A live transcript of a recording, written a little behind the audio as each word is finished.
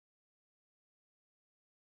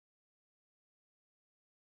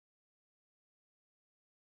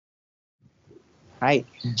Hi,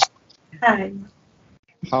 Hi,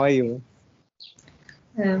 how are you?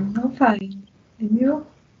 I'm fine. And you?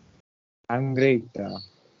 I'm great.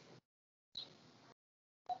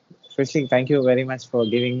 Firstly, thank you very much for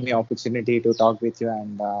giving me opportunity to talk with you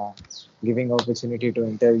and giving opportunity to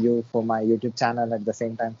interview for my YouTube channel at the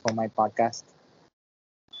same time for my podcast.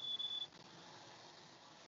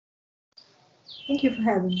 Thank you for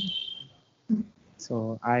having me.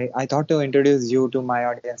 So I thought to introduce you to my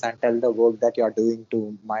audience and tell the work that you are doing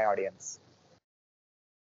to my audience.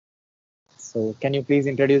 So can you please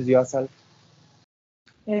introduce yourself?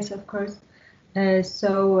 Yes, of course. I'm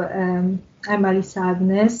Allysa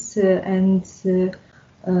Agnes, and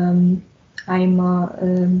I'm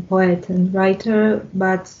a poet and writer,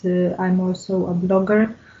 but I'm also a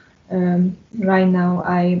blogger. Right now,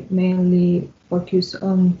 I mainly focus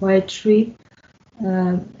on poetry,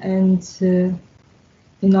 and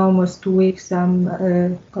in almost 2 weeks, I'm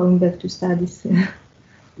going back to studies.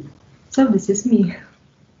 So this is me.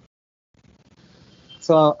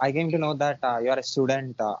 So I came to know that you are a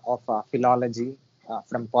student of philology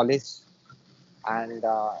from college and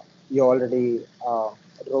you already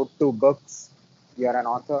wrote two books. You are an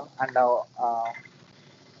author and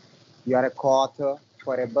you are a co-author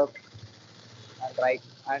for a book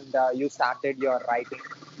and you started your writing.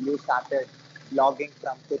 You started blogging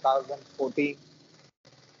from 2014.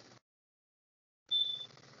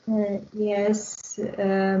 Yes,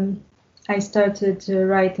 I started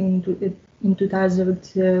writing in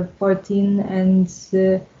 2014, and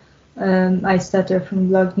I started from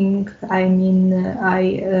blogging. I mean,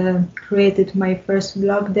 I created my first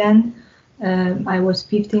blog then. I was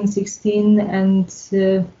 15, 16, and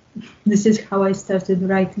this is how I started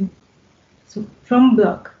writing. So from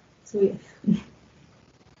blog. So yes.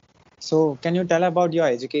 So can you tell about your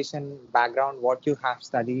education background, what you have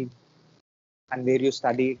studied and where you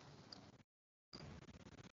studied?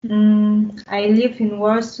 I live in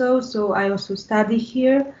Warsaw, so I also study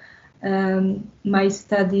here. My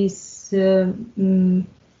studies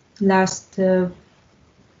last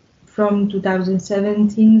from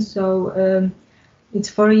 2017, so it's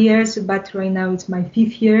 4 years, but right now it's my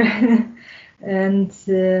fifth year. And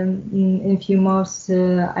in a few months,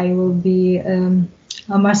 I will be a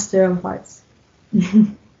Master of Arts.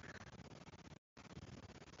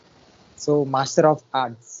 So Master of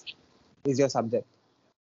Arts is your subject.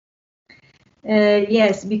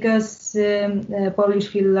 Yes, because Polish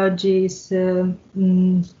philology is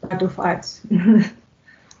part of arts,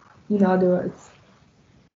 in other words.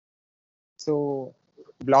 So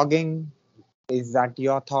blogging, is that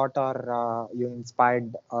your thought or you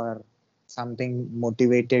inspired or something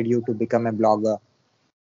motivated you to become a blogger?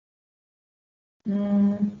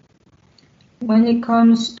 Mm, when it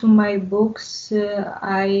comes to my books,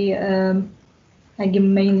 I get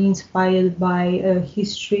mainly inspired by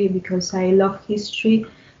history because I love history.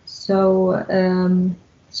 So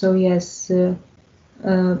so yes,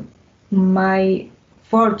 uh, my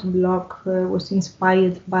fourth blog was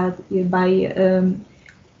inspired by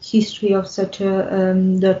history of such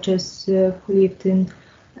a duchess who lived in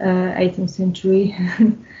 18th century.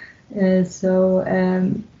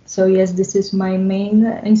 So yes, this is my main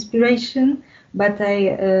inspiration. But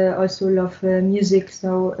I also love music,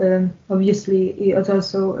 so obviously it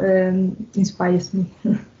also inspires me.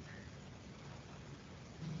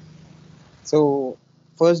 So,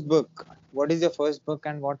 first book. What is your first book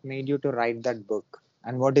and what made you to write that book?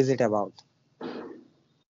 And what is it about?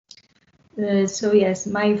 So yes,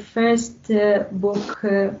 my first book.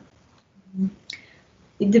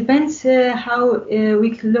 It depends how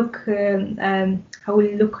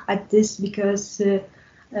we look at this because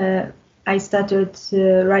I started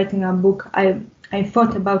writing a book. I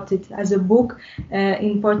thought about it as a book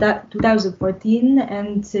in 2014,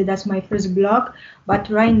 and that's my first blog. But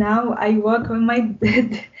right now I work on my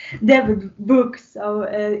debut book, so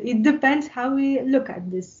it depends how we look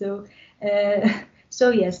at this. Uh,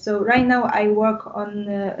 so yes, so right now I work on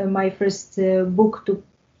my first book to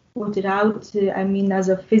put it out. I mean, as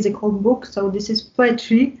a physical book. So this is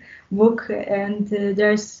poetry book, and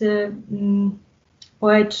there's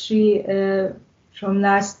poetry from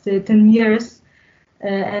last 10 years.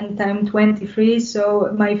 And I'm 23,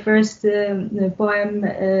 so my first poem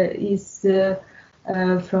is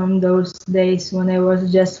from those days when I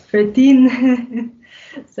was just 13.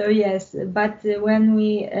 So yes, but when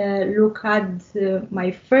we look at my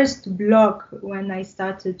first blog, when I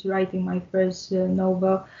started writing my first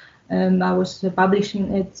novel, I was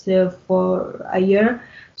publishing it for a year.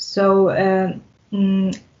 So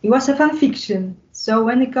it was a fan fiction. So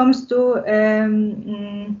when it comes to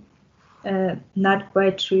not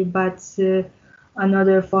poetry, but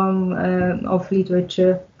another form of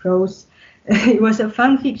literature, prose. It was a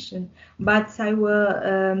fan fiction, but I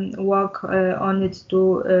will work on it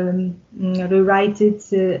to rewrite it,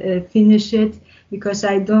 finish it, because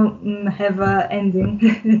I don't have an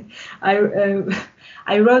ending.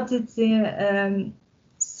 I wrote it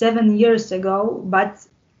 7 years ago, but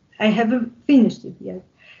I haven't finished it yet.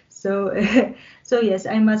 So, so yes,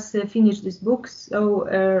 I must finish this book. So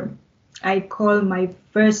I call my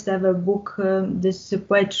first ever book this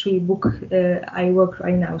poetry book I work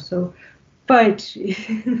right now. So poetry.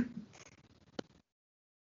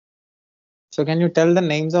 So can you tell the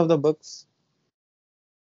names of the books?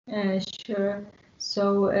 Sure.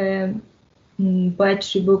 So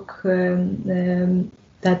poetry book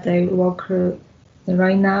that I work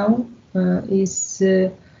right now is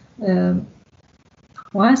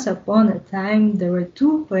Once Upon a Time There Were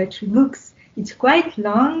Two Poetry Books. It's quite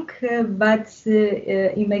long, but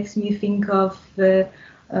it makes me think of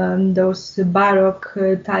those Baroque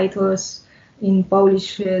titles in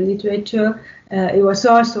Polish literature. It was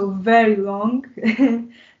also very long.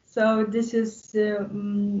 So this is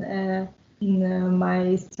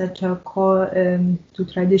my such a call to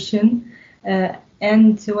tradition.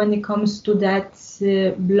 And when it comes to that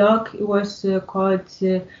blog, it was called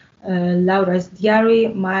Laura's Diary,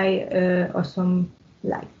 my awesome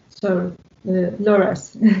life. So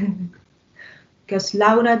Laura's. Because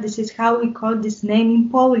Laura, this is how we call this name in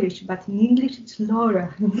Polish, but in English it's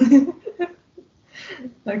Laura.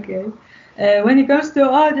 Okay. When it comes to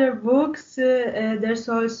other books, there's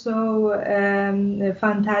also a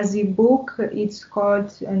fantasy book. It's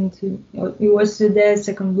called, and it was the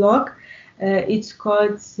second blog. It's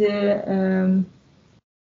called,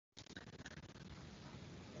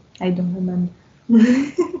 I don't remember.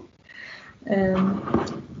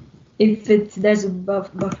 If there's a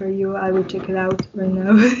buffer you, I will check it out right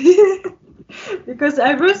now. Because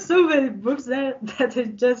I wrote so many books that I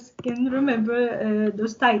just can't remember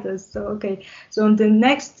those titles. So okay, so on the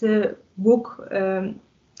next book,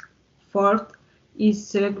 fourth,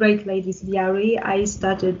 is Great Ladies Diary. I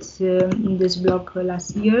started this blog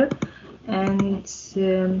last year, and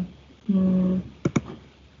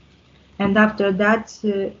after that,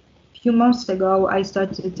 few months ago, I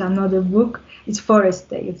started another book. It's Forest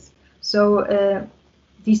Tales. So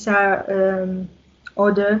these are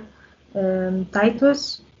other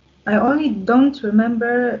titles. I only don't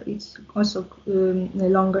remember. It's also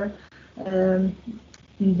longer.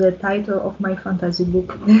 The title of my fantasy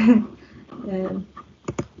book.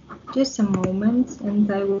 Just a moment,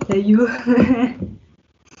 and I will tell you.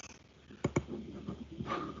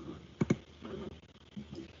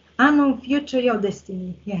 Unknown Future, Your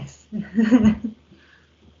Destiny. Yes.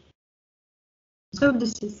 So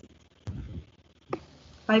this is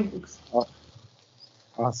 5 books. Oh,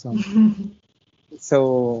 awesome.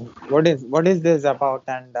 So what is this about,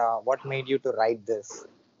 and what made you to write this?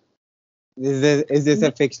 Is this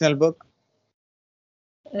a fictional book,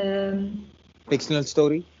 Um, fictional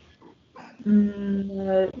story?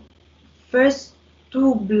 First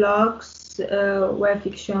 2 blogs were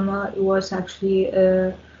fictional. It was actually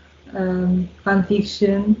fan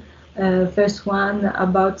fiction. First one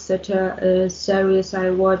about such a series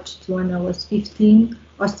I watched when I was 15,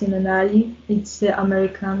 Austin and Ally. It's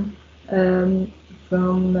American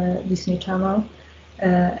from Disney Channel.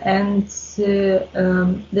 And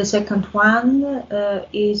the second one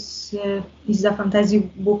is a fantasy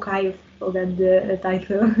book. I forgot the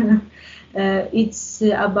title. It's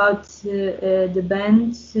about the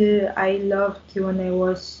band I loved when I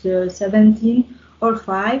was 17 or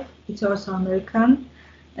 5. It's also American.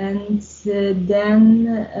 And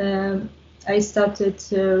then I started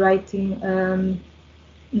writing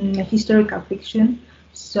historical fiction.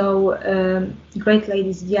 So Great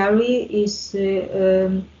Ladies Diary is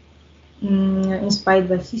inspired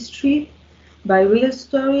by history, by real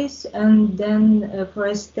stories, and then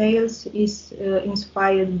Forest Tales is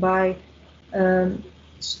inspired by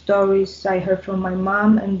stories I heard from my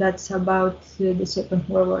mom, and that's about the Second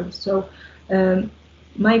World War. So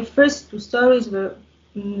my first 2 stories were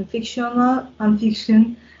fictional,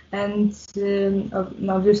 non-fiction, and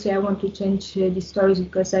obviously I want to change the stories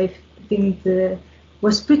because I think the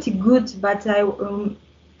was pretty good, but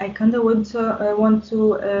I kind of want to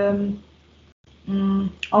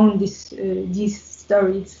own these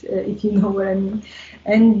stories, if you know what I mean.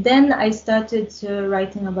 And then I started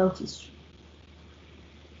writing about history.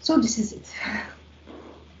 So this is it.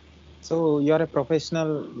 So you're a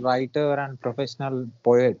professional writer and professional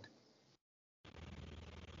poet.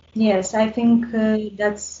 Yes, I think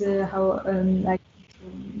that's how I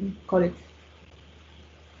call it.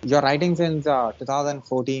 You're writing since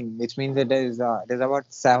 2014, which means it is about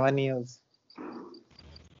 7 years.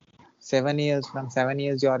 7 years, from 7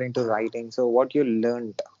 years you are into writing. So what you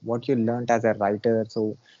learned as a writer.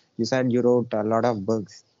 So you said you wrote a lot of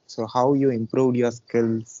books. So how you improved your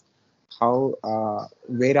skills? How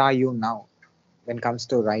where are you now when it comes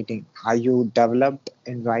to writing? Are you developed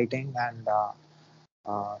in writing? And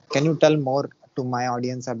can you tell more to my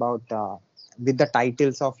audience about with the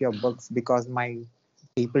titles of your books, because my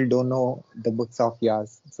people don't know the books of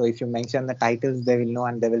yours. So if you mention the titles, they will know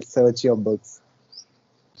and they will search your books.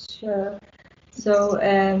 Sure. So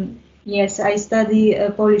yes, I study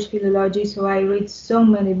Polish philology, so I read so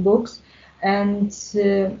many books, and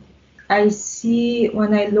I see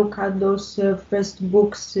when I look at those first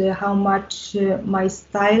books how much my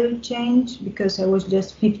style changed, because I was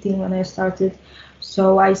just 15 when I started.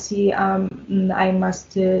 So I see I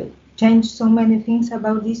must change so many things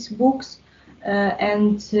about these books.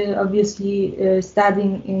 And obviously,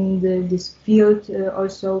 studying in this field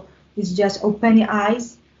also is just opening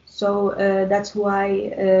eyes. So that's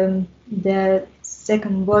why the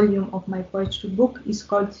second volume of my poetry book is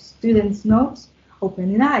called Students' Notes,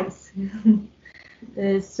 Opening Eyes.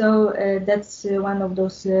 So that's one of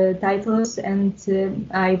those titles, and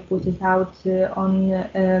I put it out on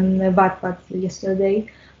Wattpad yesterday.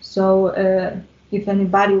 So if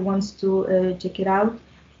anybody wants to check it out,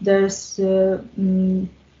 there's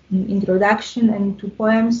introduction and two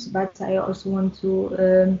poems, but I also want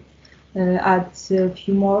to add a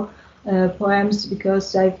few more poems,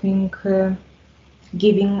 because I think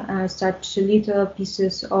giving such little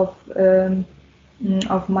pieces of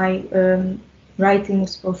my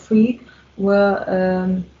writings for free will,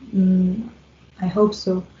 I hope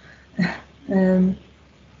so, um,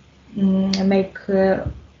 make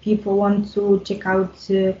people want to check out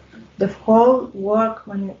the whole work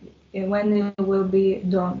when it will be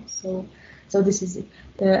done. So this is it,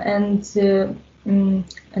 and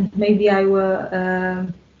maybe I will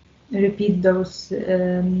repeat those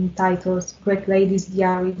titles. Great Ladies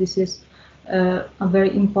Diary. This is a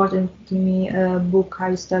very important to me book.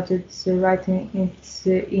 I started writing it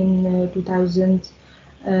in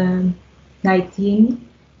 2019,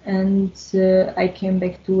 and I came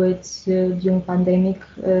back to it during pandemic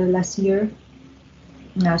last year.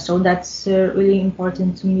 So that's really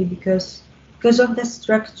important to me, because of the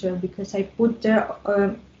structure, because I put there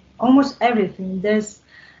almost everything. There's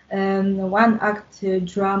one act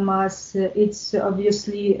dramas. It's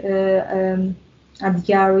obviously a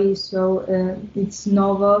diary, so it's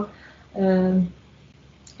novel. Um,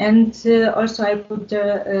 and also I put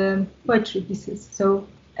there poetry pieces, so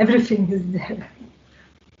everything is there.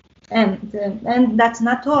 And that's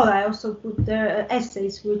not all. I also put there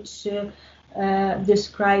essays which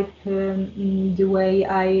describe the way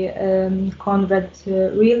I convert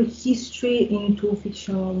real history into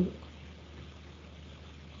fictional.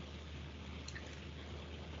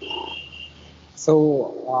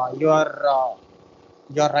 So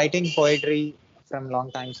you're writing poetry from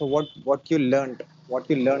long time. So what you learned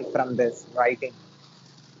from this writing?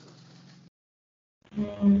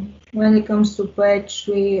 When it comes to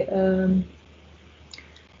poetry,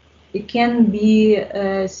 it can be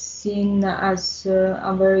seen as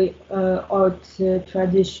a very old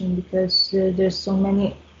tradition, because there's so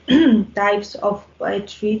many types of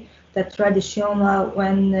poetry that traditional,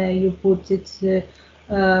 when you put it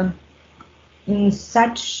in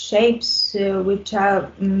such shapes which are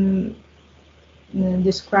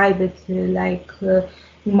described like you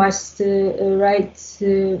must write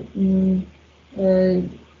uh,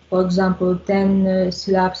 for example 10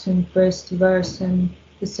 syllables in first verse, and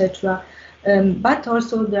etc. But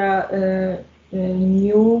also there are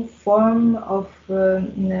new form of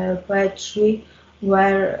poetry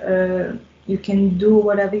where you can do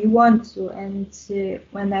whatever you want to. And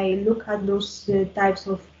when I look at those types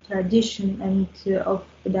of tradition and of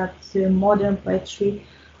that modern poetry,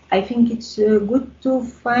 I think it's good to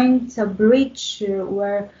find a bridge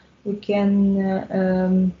where we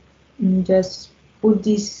can just put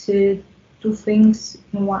these two things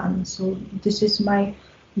in one. So this is my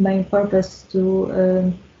purpose,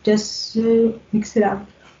 to just mix it up.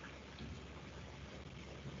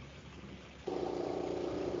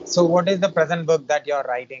 So what is the present book that you're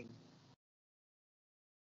writing?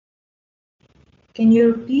 Can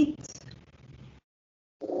you repeat?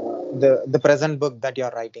 The present book that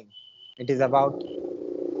you're writing. It is about.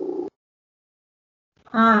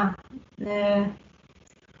 Ah, uh,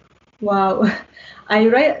 wow. I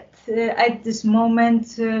read at this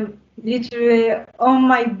moment literally on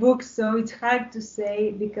my books, so it's hard to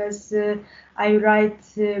say because I write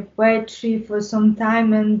poetry for some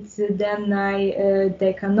time and then I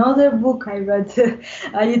take another book. I read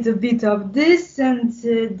a little bit of this and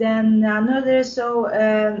then another. So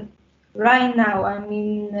right now, I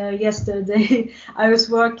mean, yesterday I was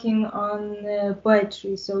working on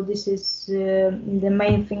poetry. So this is the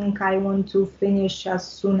main thing I want to finish as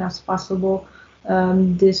soon as possible.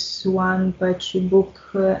 This one poetry book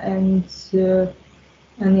and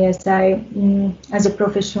yes, as a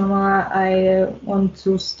professional, I want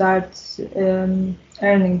to start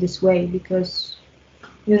earning this way because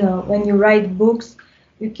when you write books,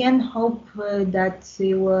 you can hope that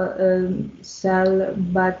they will sell,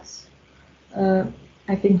 but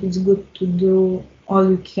I think it's good to do all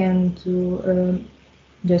you can to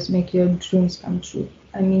just make your dreams come true.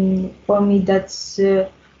 I mean, for me, that's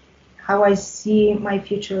how I see my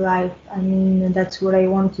future life. I mean, that's what I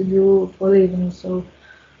want to do for a living. So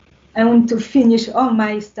I want to finish all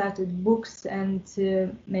my started books and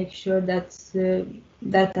make sure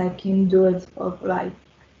that I can do it for life.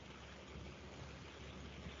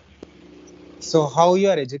 So, how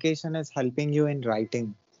your education is helping you in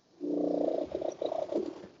writing?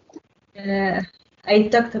 I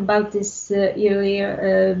talked about this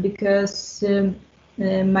earlier because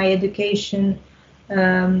my education,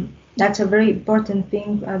 that's a very important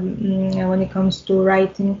thing when it comes to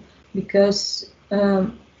writing because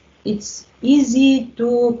it's easy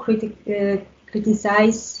to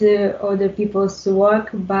criticize other people's work,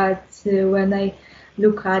 but when I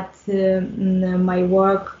look at my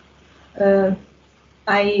work, uh,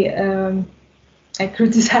 I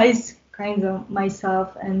criticize kind of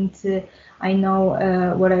myself, and I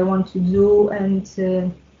know what I want to do, and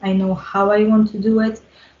I know how I want to do it.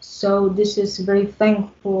 So this is very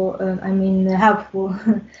thankful. Helpful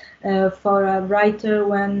for a writer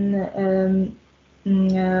when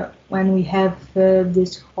we have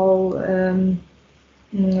this whole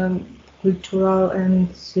cultural and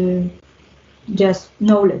just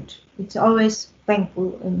knowledge. It's always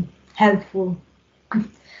thankful and helpful.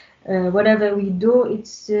 Whatever we do,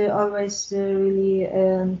 it's always really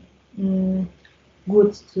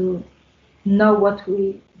good to know what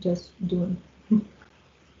we just doing.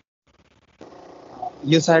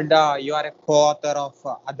 You said you are a co-author of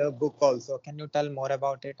other book also. Can you tell more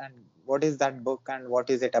about it and what is that book and what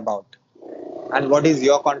is it about? And what is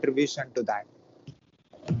your contribution to that?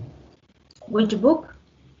 Which book?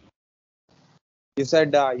 You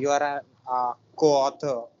said you are a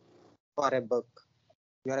co-author for a book.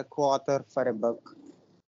 You are a co-author for a book,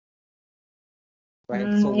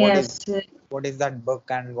 right? So Yes. what is that book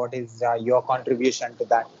and what is your contribution to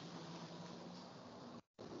that?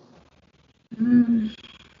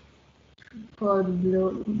 For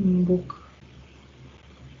the book,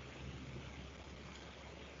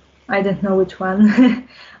 I don't know which one,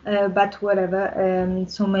 but whatever.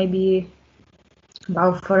 So maybe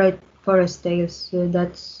about Forest Tales.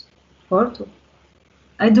 That's Porto.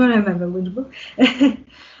 I don't remember which book.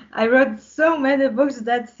 I wrote so many books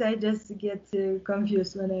that I just get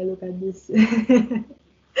confused when I look at this.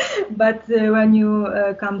 But when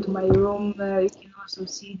you come to my room, you can also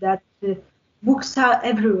see that books are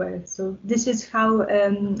everywhere. So this is how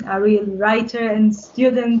a real writer and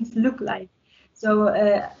student look like. So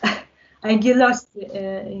I get lost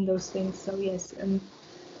in those things. So yes,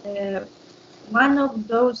 one of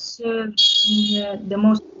those the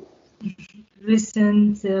most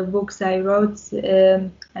recent books I wrote,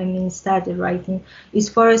 started writing, is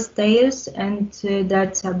Forest Tales, and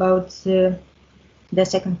that's about the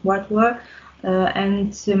Second World War.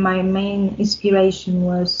 And my main inspiration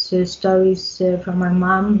was stories from my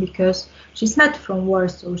mom because she's not from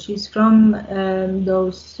Warsaw, she's from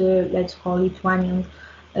those, let's call Lithuanian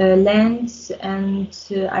lands, and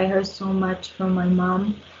I heard so much from my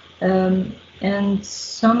mom. And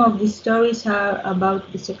some of these stories are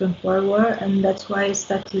about the Second World War, and that's why I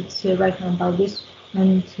started writing about this.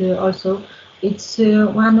 And also, it's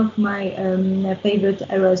one of my favorite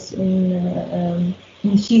eras in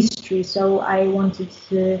history. So I wanted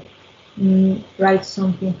to write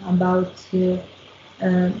something about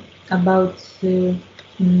about uh,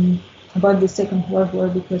 about the Second World War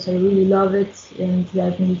because I really love it and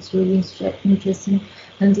I think it's really interesting,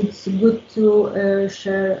 and it's good to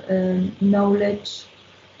share knowledge,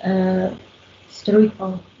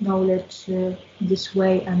 historical knowledge this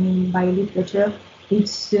way. I mean, by literature,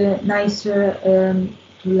 it's nicer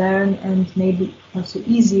to learn and maybe also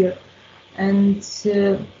easier. And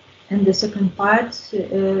the second part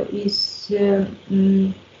is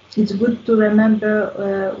it's good to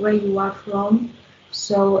remember where you are from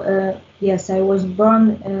So yes, I was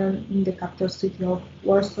born in the capital city of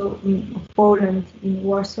Warsaw, of Poland, in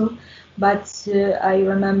Warsaw. But I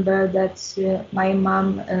remember that my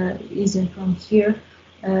mom isn't from here,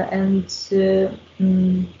 and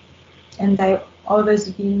and I always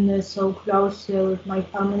been so close with my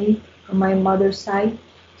family on my mother's side.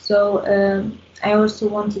 So I also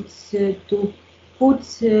wanted to put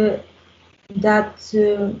that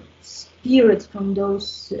spirit from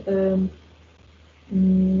those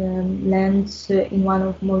lands in one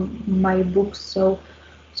of my books. So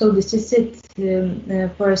this is it.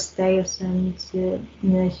 First tales and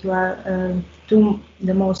here are two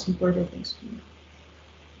the most important things for me.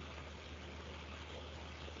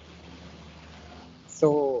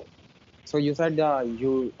 So, so you said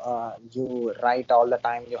you write all the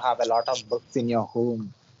time. You have a lot of books in your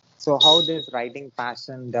home. So how this writing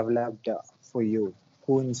passion developed for you?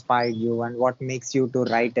 Who inspired you, and what makes you to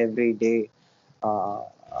write every day?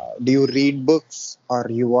 Do you read books, or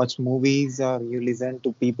you watch movies, or you listen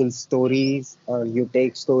to people's stories, or you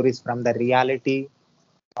take stories from the reality,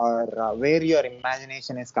 or where your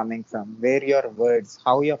imagination is coming from, where your words,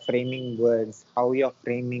 how you're framing words, how you're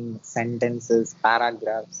framing sentences,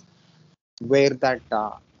 paragraphs, where that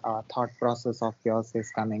thought process of yours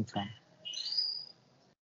is coming from.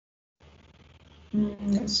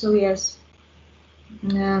 So yes,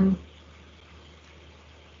 um,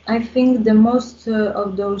 I think the most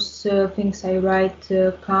of those things I write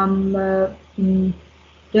come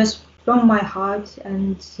just from my heart,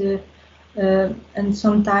 and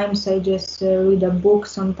sometimes I just read a book.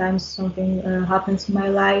 Sometimes something happens in my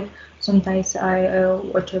life. Sometimes I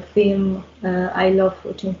watch a film. I love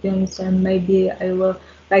watching films, and maybe I will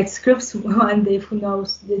write scripts one day. Who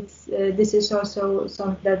knows? This is also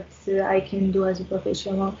something that I can do as a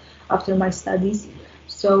professional after my studies.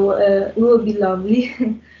 So it will be lovely.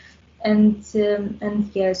 And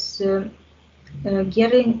yes,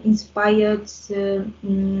 getting inspired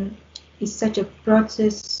is such a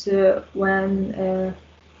process where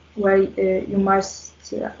you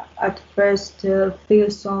must at first feel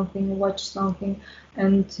something, watch something,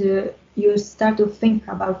 and you start to think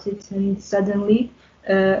about it, and suddenly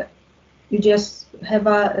you just have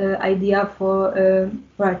a idea for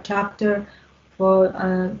a chapter, for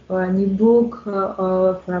a new book,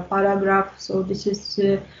 or for a paragraph. So this is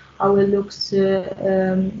how it looks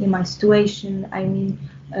in my situation. I mean,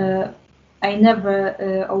 I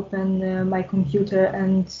never open my computer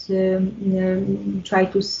and try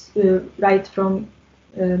to write from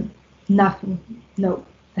nothing. No,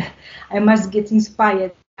 I must get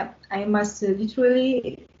inspired. I must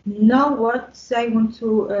literally know what I want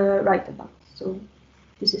to write about. So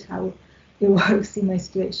this is how it works in my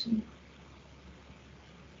situation.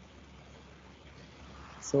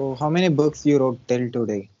 So how many books you wrote till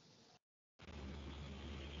today?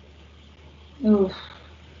 Oh,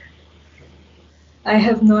 I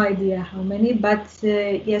have no idea how many, but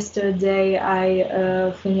yesterday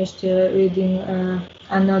I finished reading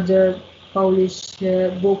another Polish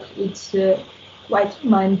book. It's quite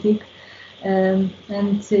romantic, and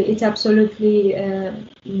it's absolutely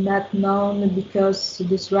not known because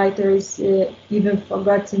this writer is even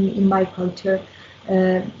forgotten in my culture.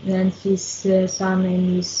 And his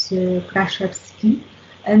surname is Kraszewski,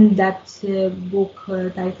 and that book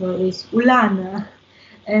title is Ulana,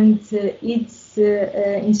 and it's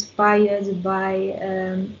inspired by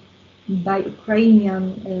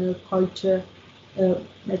Ukrainian culture,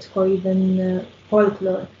 let's call even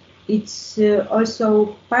folklore. It's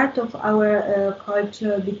also part of our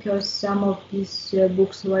culture because some of these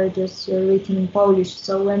books were just written in Polish.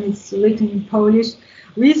 So when it's written in Polish,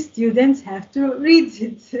 we students have to read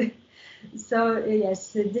it. So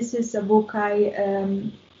yes, this is a book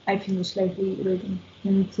I finished lately reading,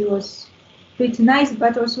 and it was pretty nice,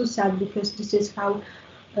 but also sad because this is how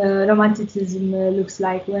romanticism looks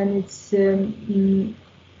like when it's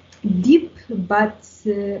deep, but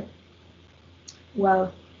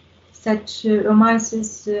well, such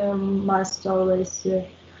romances must always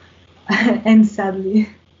end sadly.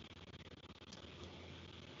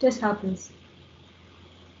 Just happens.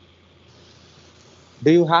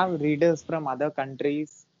 Do you have readers from other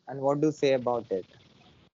countries, and what do you say about it?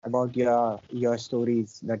 About your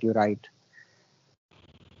stories that you write?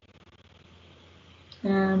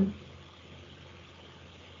 Um,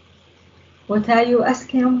 what are you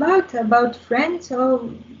asking about? About friends or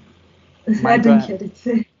I My don't que- get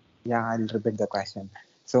it. yeah, I'll repeat the question.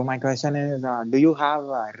 So my question is, do you have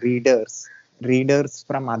readers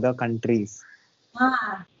from other countries?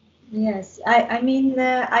 Ah. Yes, I mean,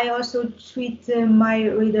 I also treat my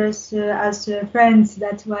readers as friends.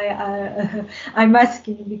 That's why I'm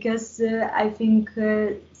asking, because I think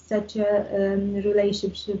such a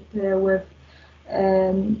relationship with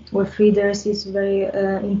readers is very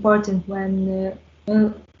important when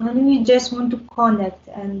we just want to connect,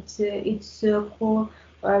 and it's cool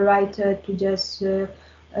for a writer to just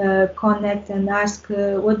connect and ask,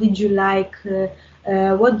 what did you like,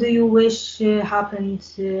 what do you wish happened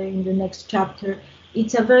in the next chapter.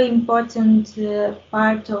 It's a very important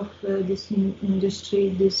part of this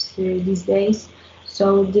industry these days.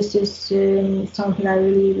 So this is something I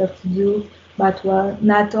really love to do. But well,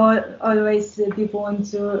 not always people want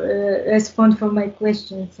to respond for my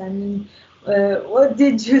questions. I mean, what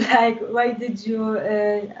did you like? Why did you?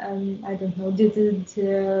 I don't know. Didn't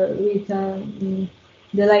read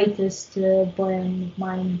the latest poem of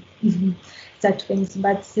mine? Such things.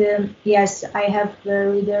 But yes, I have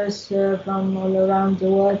readers from all around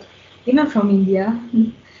the world, even from India.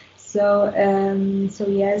 So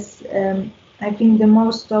yes, I think the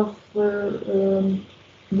most of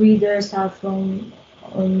readers are from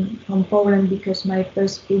Poland, because my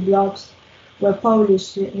first few blogs were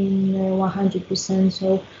Polish in 100%.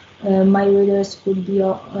 So my readers could be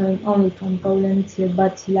only from Poland.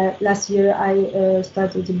 But last year I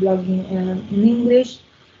started blogging in English,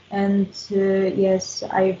 and yes,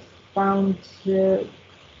 I found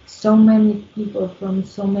so many people from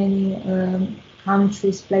so many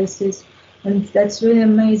countries, places, and that's really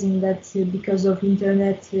amazing that because of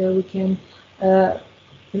internet we can uh,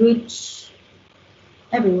 reach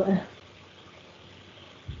everywhere.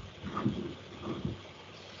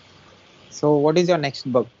 So, what is your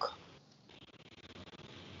next book?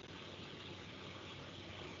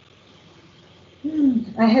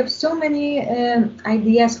 I have so many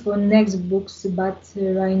ideas for next books, but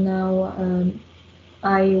right now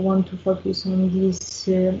I want to focus on this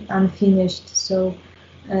unfinished. So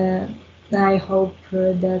I hope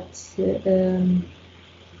that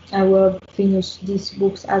I will finish these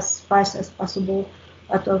books as fast as possible.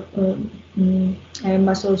 But I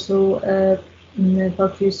must also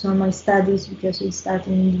focus on my studies, because it's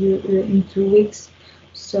starting in 2 weeks.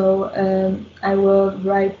 So I will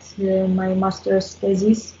write my master's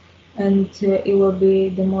thesis, and it will be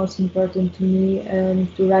the most important to me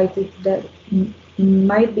to write it. That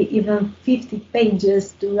might be even 50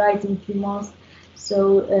 pages to write in 3 months.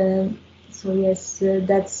 So so yes,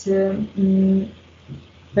 that's very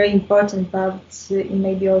important, but it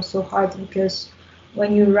may be also hard, because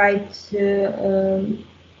when you write a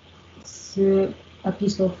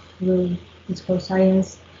piece of it's called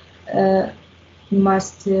science, you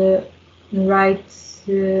must write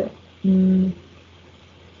in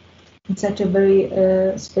such a very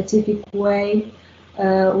specific way,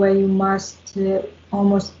 where you must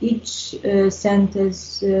almost each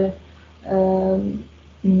sentence in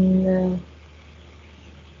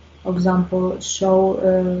for example, show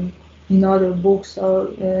in other books, or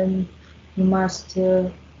you must uh,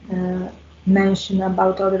 mention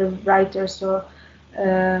about other writers uh,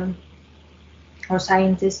 or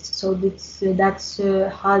scientists. So that's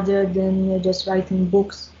harder than just writing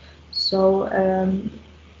books. So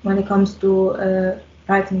when it comes to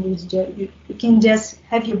writing books, you can just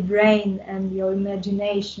have your brain and your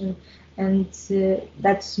imagination, and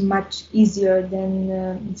that's much easier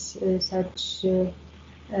than such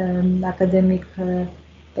academic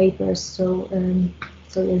papers. So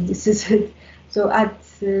yes, this is it. So at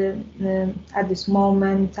this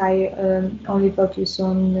moment, I only focus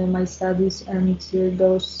on my studies and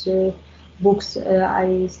those books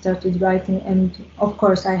I started writing. And of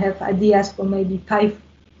course, I have ideas for maybe 5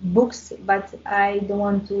 books, but I don't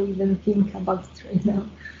want to even think about it right now.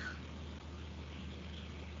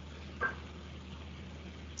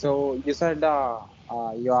 So, you said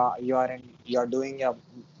you are doing your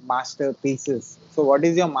masterpieces. So, what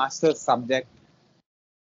is your master's subject?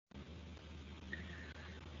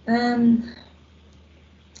 Um,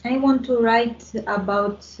 I want to write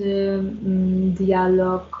about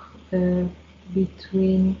dialogue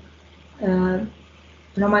between uh,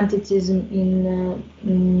 romanticism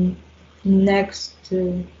in next,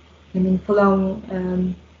 I mean,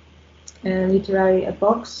 following literary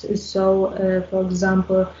epochs. So, for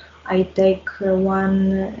example, I take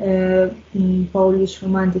one Polish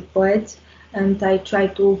romantic poet, and I try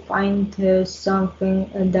to find something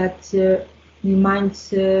that reminds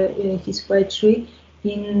his poetry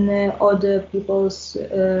in other people's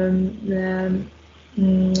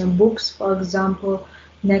books. For example,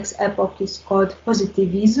 next epoch is called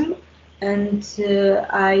positivism, and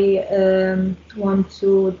I want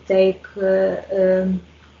to take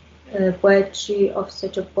poetry of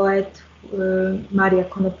such a poet, Maria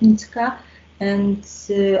Konopnicka, and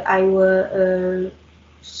I will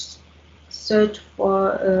search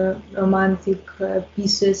for romantic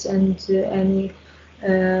pieces and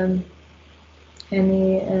um,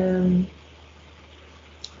 any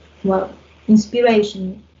well,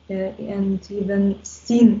 inspiration and even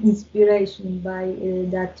seen inspiration by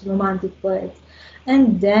that romantic poet.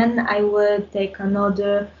 And then I will take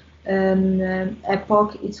another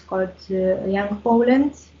epoch. It's called Young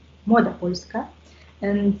Poland, Młoda Polska,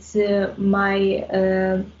 and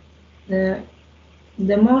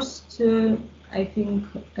the most I think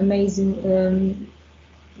amazing.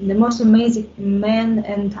 The most amazing man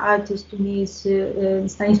and artist to me is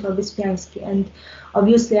Stanisław Wyspiański, and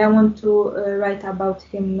obviously I want to write about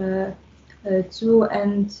him too.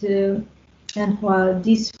 And well,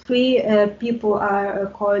 these three people are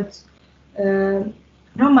called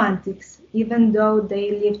romantics, even though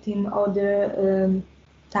they lived in other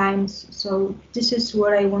times. So this is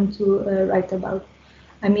what I want to write about.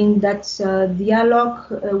 I mean, that's dialogue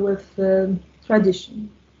with tradition,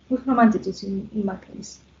 with romanticism in my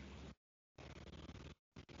case.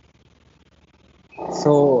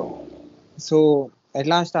 So at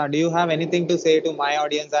last, do you have anything to say to my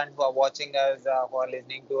audience and who are watching us, who are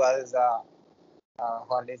listening to us,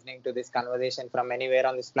 who are listening to this conversation from anywhere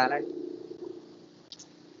on this planet?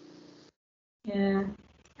 Yeah,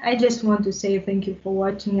 I just want to say thank you for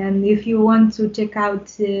watching, and if you want to check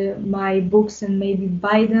out my books and maybe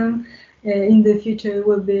buy them in the future, it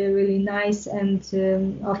will be really nice. And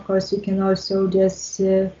of course, you can also just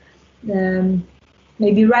um,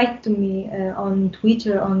 maybe write to me on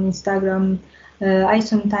Twitter, on Instagram. I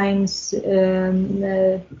sometimes. All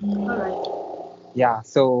right. Yeah.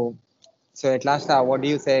 So at last, what do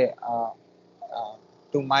you say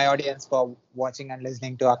to my audience for watching and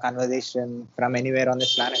listening to our conversation from anywhere on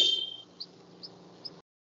this planet?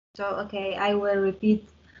 So, okay, I will repeat.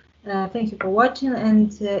 Thank you for watching,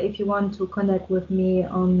 and if you want to connect with me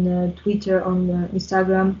on Twitter, on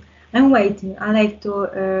Instagram, I'm waiting. I like to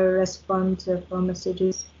respond for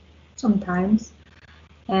messages sometimes,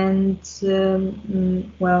 and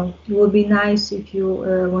well, it would be nice if you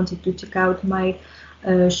wanted to check out my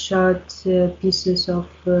short pieces of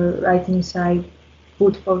writing I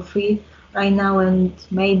put for free right now, and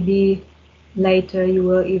maybe later you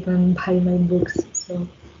will even buy my books. So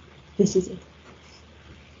this is it.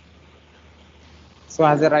 So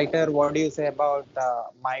as a writer, what do you say about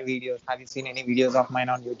my videos? Have you seen any videos of mine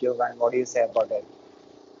on YouTube, and what do you say about it?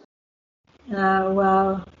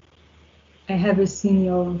 Well, I haven't seen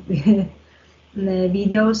your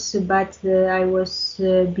videos, but I was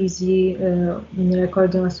busy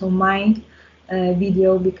recording also my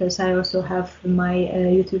video because I also have my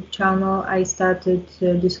YouTube channel. I started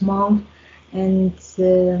this month, and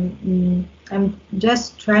I'm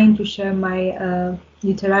just trying to share my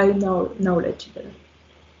literary knowledge there.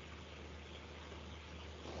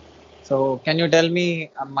 So can you tell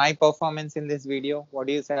me my performance in this video? What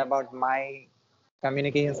do you say about my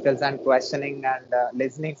communication skills and questioning and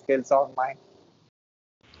listening skills of mine?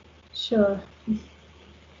 Sure.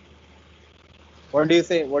 What do you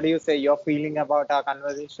say? What do you say? Your feeling about our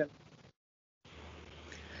conversation?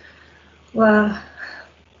 Well,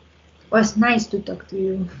 it was nice to talk to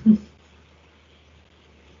you.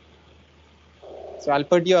 So I'll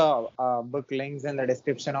put your book links in the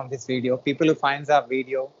description of this video. People who finds our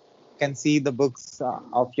video can see the books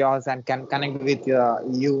of yours and can connect with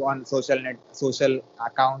you on social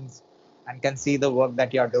accounts and can see the work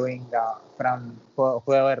that you're doing from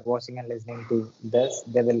whoever watching and listening to this.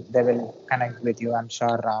 They will connect with you. I'm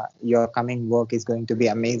sure your coming work is going to be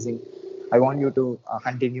amazing. I want you to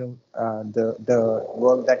continue the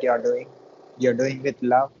work that you're doing. You're doing with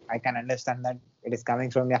love. I can understand that it is coming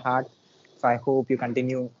from your heart. So I hope you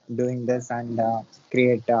continue doing this and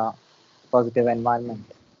create a positive environment.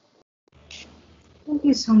 Thank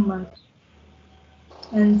you so much,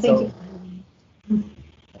 and thank you So, for having me.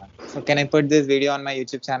 so can I put this video on my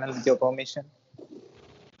YouTube channel with your permission?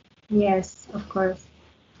 Yes, of course.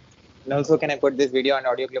 And also, can I put this video and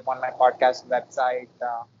audio clip on my podcast website,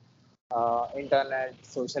 internet,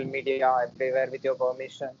 social media, everywhere with your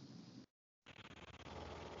permission?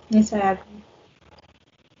 Yes, I agree.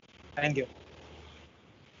 Thank you.